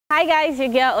Hi guys, your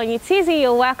girl Onyitizi.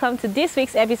 You're welcome to this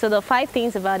week's episode of 5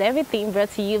 Things About Everything, brought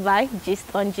to you by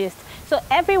Gistongist. So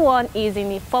everyone is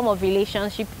in a form of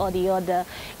relationship or the other.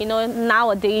 You know,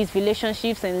 nowadays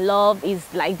relationships and love is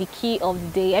like the key of the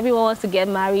day. Everyone wants to get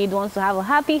married, wants to have a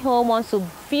happy home, wants to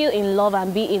feel in love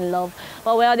and be in love.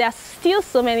 But well, there are still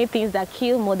so many things that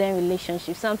kill modern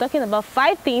relationships. So I'm talking about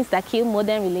 5 things that kill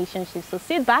modern relationships. So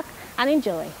sit back and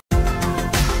enjoy.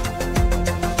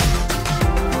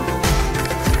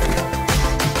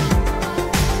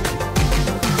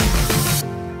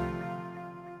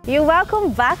 You're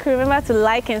welcome back. Remember to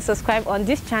like and subscribe on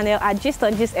this channel at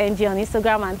Gistongist NG on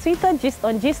Instagram and Twitter,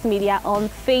 Gistongist Media on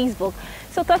Facebook.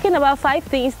 So talking about 5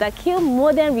 things that kill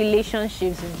modern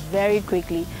relationships very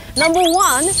quickly. Number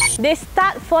 1, they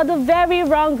start for the very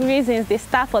wrong reasons. They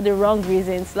start for the wrong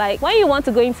reasons. Like when you want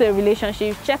to go into a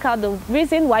relationship, check out the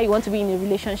reason why you want to be in a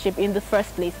relationship in the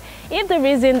first place. If the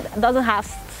reason doesn't have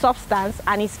substance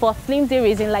and it's for flimsy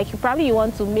reason, like you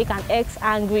want to make an ex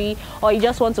angry, or you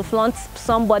just want to flaunt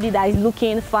somebody that is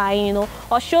looking fine, you know,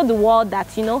 or show the world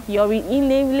that, you know, you're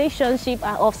in a relationship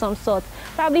of some sort,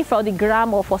 probably for the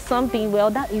gram or for something, well,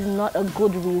 that is not a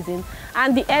good reason.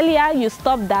 And the earlier you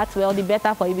stop that, well, the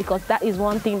better for you, because that is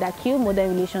one thing that kills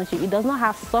modern relationship. It does not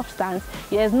have substance.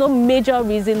 There's no major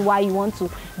reason why you want to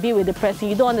be with the person.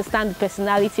 You don't understand the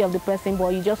personality of the person, but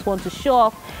you just want to show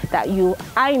off that you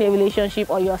are in a relationship,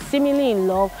 or you're seemingly in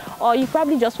love, or you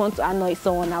probably just want to annoy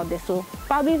someone out there. So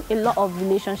probably a lot of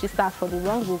relationships start for the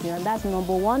wrong reason, and that's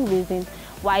number 1 reason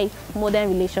why modern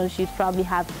relationships probably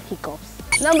have hiccups.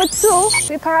 Number 2,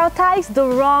 we prioritize the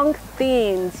wrong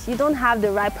things. You don't have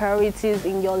the right priorities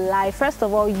in your life. First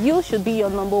of all, you should be your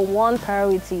number 1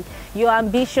 priority. Your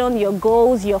ambition, your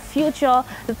goals, your future,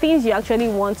 the things you actually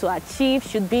want to achieve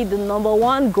should be the number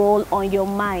 1 goal on your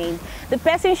mind. The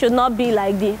person should not be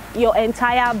like your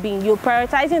entire being. You're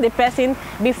prioritizing the person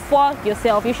before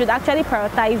yourself. You should actually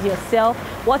prioritize yourself,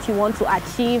 what you want to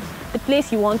achieve, the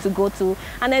place you want to go to,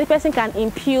 and then the person can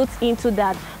impute into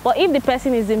that. But if the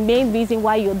person is the main reason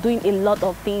why you're doing a lot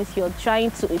of things, you're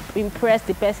trying to impress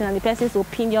the person, and the person's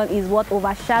opinion is what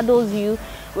overshadows you,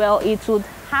 well, it would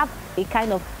have a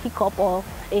kind of hiccup or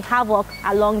a havoc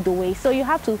along the way. So you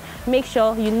have to make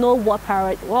sure you know what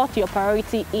your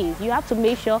priority is. You have to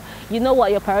make sure you know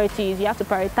what your priority is. You have to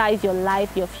prioritize your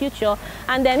life, your future,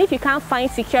 and then if you can't find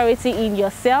security in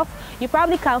yourself, you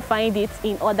probably can't find it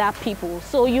in other people.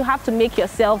 So you have to make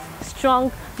yourself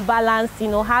strong, balanced, you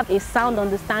know, have a sound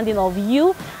understanding of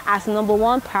you as number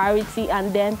 1 priority,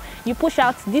 and then you push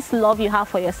out this love you have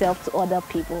for yourself to other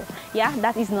people. Yeah,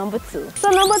 that is number 2. So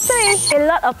number 3, a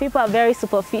lot of people are very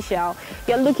superficial.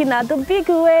 You're looking at the big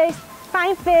waist,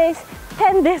 fine face,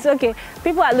 10 days. Okay,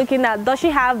 people are looking at, does she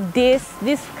have this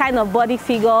kind of body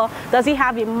figure? Does he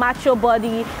have a macho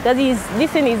body?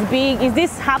 This thing is big? Is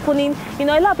this happening? You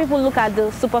know, a lot of people look at the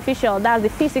superficial, that's the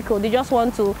physical. They just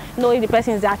want to know if the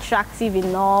person is attractive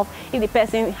enough, if the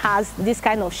person has this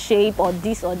kind of shape or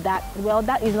this or that. Well,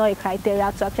 that is not a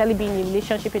criteria to actually be in a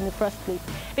relationship in the first place,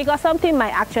 because something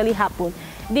might actually happen.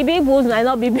 The big boobs might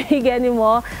not be big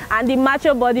anymore, and the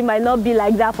macho body might not be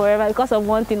like that forever because of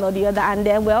one thing or the other. And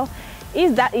then, well,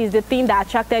 if that is the thing that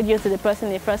attracted you to the person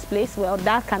in the first place, well,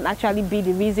 that can actually be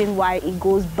the reason why it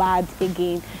goes bad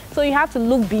again. So you have to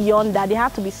look beyond that. There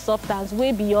have to be substance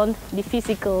way beyond the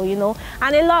physical, you know.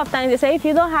 And a lot of times they say, if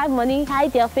you don't have money,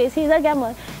 hide your face. You don't get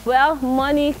money. Well,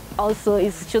 money also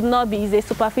is a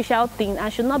superficial thing,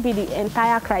 and should not be the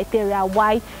entire criteria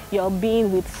why you're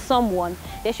being with someone.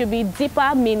 There should be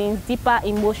deeper meanings, deeper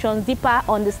emotions, deeper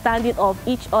understanding of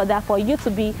each other for you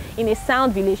to be in a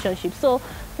sound relationship. So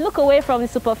look away from the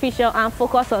superficial and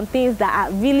focus on things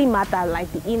that really matter,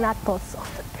 like the inner thoughts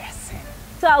of the person.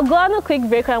 So I'll go on a quick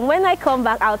break, and when I come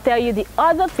back, I'll tell you the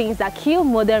other things that kill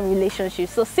modern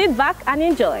relationships. So sit back and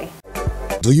enjoy.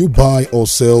 Do you buy or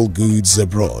sell goods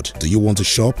abroad? Do you want to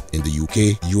shop in the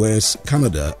UK, US,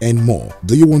 Canada, and more?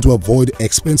 Do you want to avoid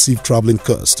expensive traveling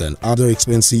costs and other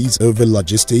expenses over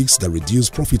logistics that reduce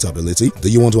profitability? Do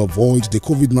you want to avoid the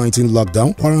COVID-19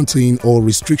 lockdown, quarantine, or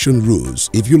restriction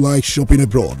rules? If you like shopping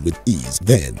abroad with ease,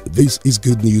 then this is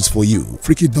good news for you.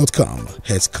 Freaky.com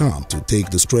has come to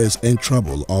take the stress and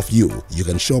trouble off you. You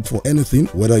can shop for anything,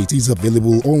 whether it is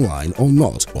available online or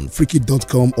not, on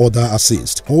Freaky.com Order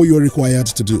Assist. All you are required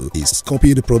to do is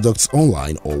copy the products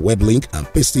online or web link and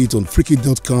paste it on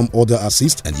Freaky.com Order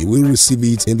Assist, and you will receive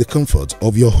it in the comfort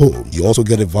of your home. You also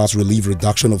get a VAT relief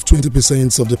reduction of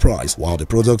 20% of the price while the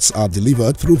products are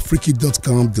delivered through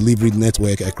Freaky.com delivery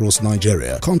network across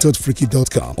Nigeria. Contact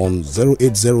Freaky.com on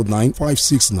 0809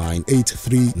 569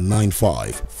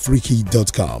 8395.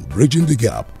 Freaky.com, bridging the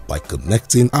gap by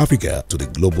connecting Africa to the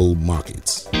global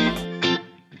markets.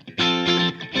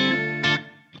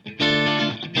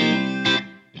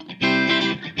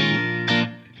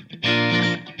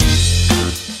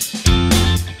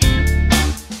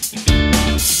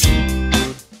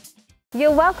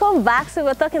 you're welcome back. So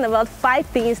we're talking about 5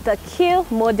 things that kill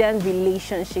modern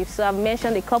relationships. So I've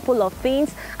mentioned a couple of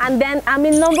things, and then I'm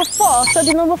in number 4. So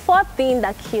the number 4 thing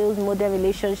that kills modern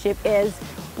relationship is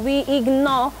we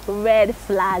ignore red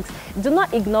flags. Do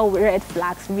not ignore red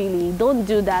flags, really. Don't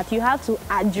do that. You have to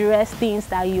address things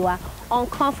that you are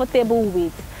uncomfortable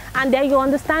with, and then you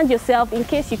understand yourself in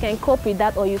case you can cope with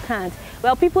that or you can't.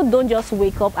 Well, people don't just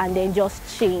wake up and then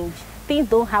just change. Things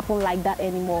don't happen like that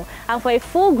anymore. And for a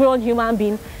full-grown human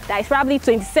being that is probably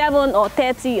 27 or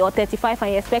 30 or 35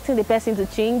 and you're expecting the person to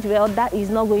change, well, that is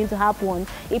not going to happen.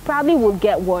 It probably will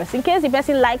get worse. In case the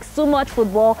person likes too much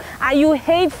football and you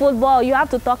hate football, you have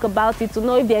to talk about it to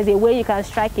know if there's a way you can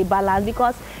strike a balance,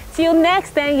 because till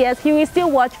next 10 years, he will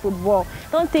still watch football.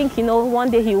 Don't think, one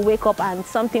day he'll wake up and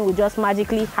something will just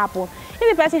magically happen.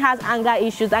 If the person has anger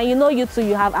issues, and you too,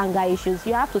 you have anger issues,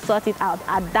 you have to sort it out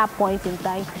at that point in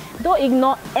time. Don't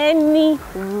ignore any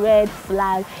red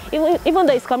flag, even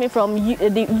though it's coming from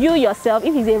you yourself.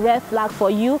 If it's a red flag for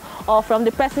you, or from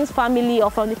the person's family, or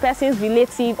from the person's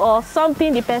relative, or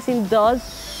something the person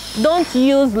does, don't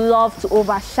use love to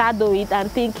overshadow it and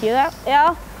think,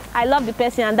 yeah, I love the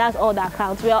person and that's all that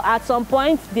counts. Well, at some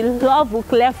point, the love will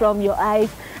clear from your eyes,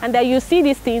 and then you see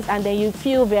these things and then you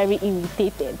feel very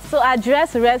irritated. So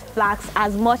address red flags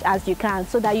as much as you can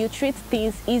so that you treat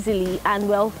things easily and,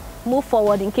 well, move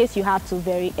forward in case you have to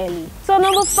very early. So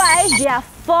number 5, there are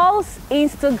false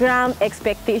Instagram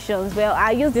expectations. Well,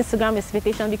 I use Instagram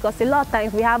expectation because a lot of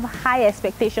times we have high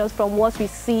expectations from what we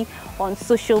see on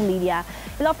social media.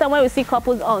 A lot of time when we see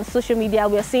couples on social media,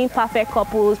 we're seeing perfect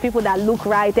couples, people that look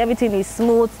right, everything is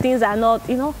smooth, things are not,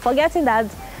 forgetting that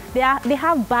they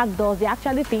have back doors. There are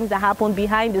actually things that happen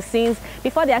behind the scenes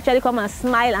before they actually come and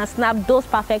smile and snap those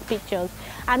perfect pictures.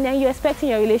 And then you're expecting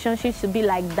your relationship to be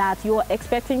like that. You're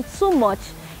expecting too much,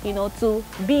 to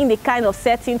be in the kind of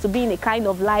setting, to be in the kind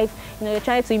of life. You're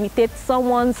trying to imitate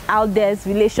someone's out there's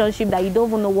relationship that you don't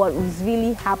even know what is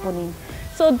really happening.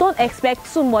 So don't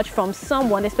expect too much from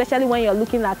someone, especially when you're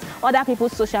looking at other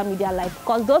people's social media life,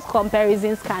 because those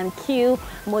comparisons can kill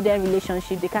modern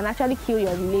relationships. They can actually kill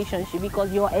your relationship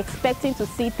because you're expecting to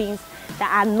see things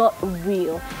that are not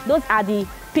real. Those are the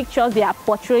pictures they are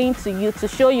portraying to you to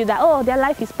show you that, oh, their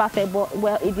life is perfect, but,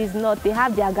 well, it is not. They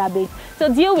have their garbage.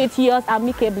 So deal with yours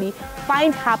amicably.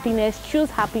 Find happiness, choose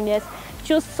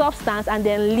substance, and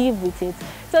then live with it.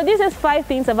 So this is 5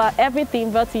 things about everything,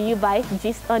 brought to you by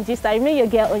Gistongist. I remain your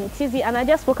girl on Tuesday, and I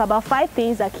just spoke about 5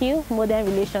 things that kill modern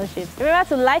relationships. Remember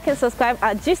to like and subscribe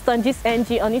at Gistongist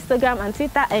NG on Instagram and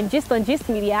Twitter, and Gistongist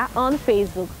Media on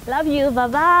Facebook. Love you.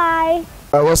 Bye-bye.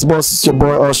 What's boss? It's your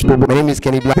boy Osh, baby. My name is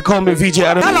Kenny Black. They call me VJ.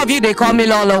 All of you, they call me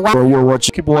Lolo. You're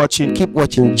watching. Keep watching. Keep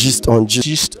watching. Gist on Gist.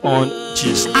 Gist on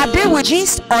Gist. I deal with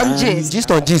Gist on Gist.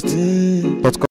 Gist on Gist.